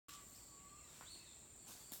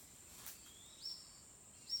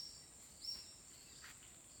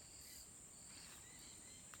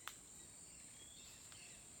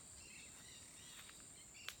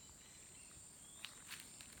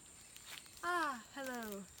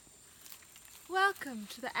Welcome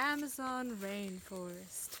to the Amazon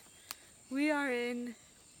rainforest. We are in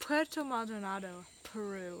Puerto Maldonado,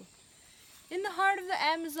 Peru. In the heart of the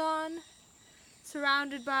Amazon,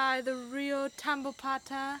 surrounded by the Rio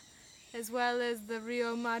Tambopata, as well as the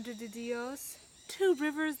Rio Madre de Dios, two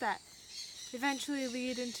rivers that eventually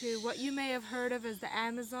lead into what you may have heard of as the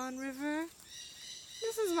Amazon River.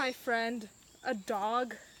 This is my friend, a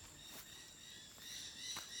dog.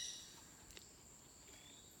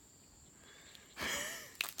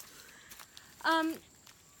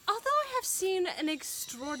 Although I have seen an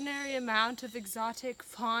extraordinary amount of exotic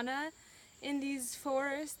fauna in these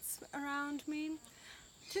forests around me,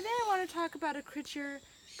 today I want to talk about a creature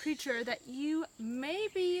that you may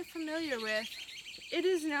be familiar with. It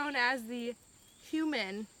is known as the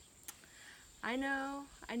human. I know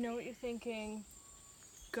what you're thinking.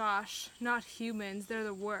 Gosh, not humans, they're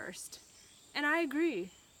the worst. And I agree,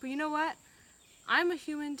 but you know what? I'm a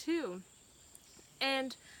human too.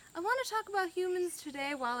 And I want to talk about humans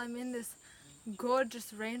today while I'm in this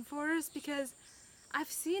gorgeous rainforest because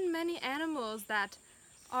I've seen many animals that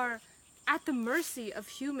are at the mercy of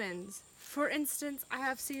humans. For instance, I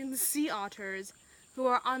have seen sea otters who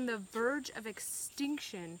are on the verge of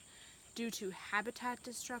extinction due to habitat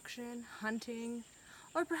destruction, hunting,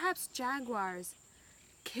 or perhaps jaguars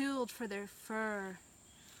killed for their fur,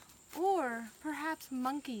 or perhaps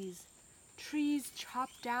monkeys, trees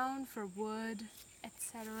chopped down for wood,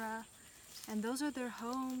 etc. And those are their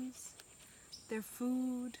homes, their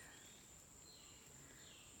food.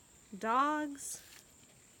 Dogs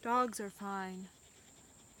are fine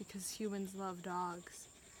because humans love dogs,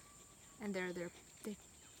 and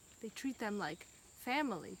they treat them like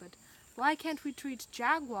family. But why can't we treat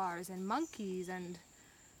jaguars and monkeys and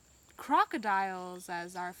crocodiles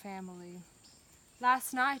as our family?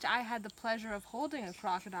 Last night I had the pleasure of holding a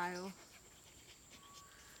crocodile.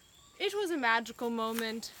 It was a magical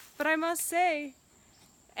moment, but I must say,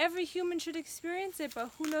 every human should experience it, but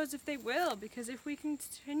who knows if they will, because if we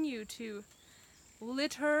continue to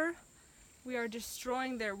litter, we are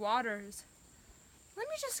destroying their waters. Let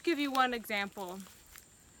me just give you one example.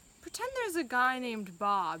 Pretend there's a guy named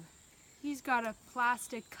Bob. He's got a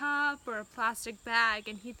plastic cup or a plastic bag,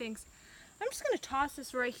 and he thinks, I'm just going to toss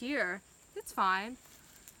this right here. It's fine.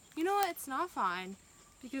 You know what? It's not fine.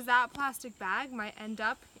 Because that plastic bag might end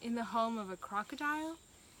up in the home of a crocodile.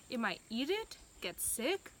 It might eat it, get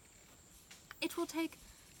sick. It will take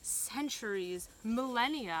centuries,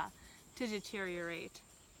 millennia to deteriorate.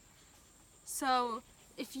 So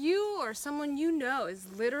if you or someone you know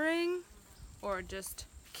is littering or just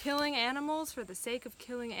killing animals for the sake of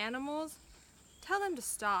killing animals, tell them to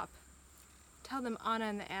stop. Tell them Anna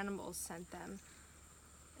and the animals sent them.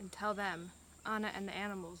 And tell them Anna and the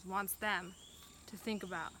animals wants them to think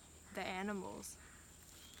about the animals.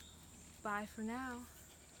 Bye for now.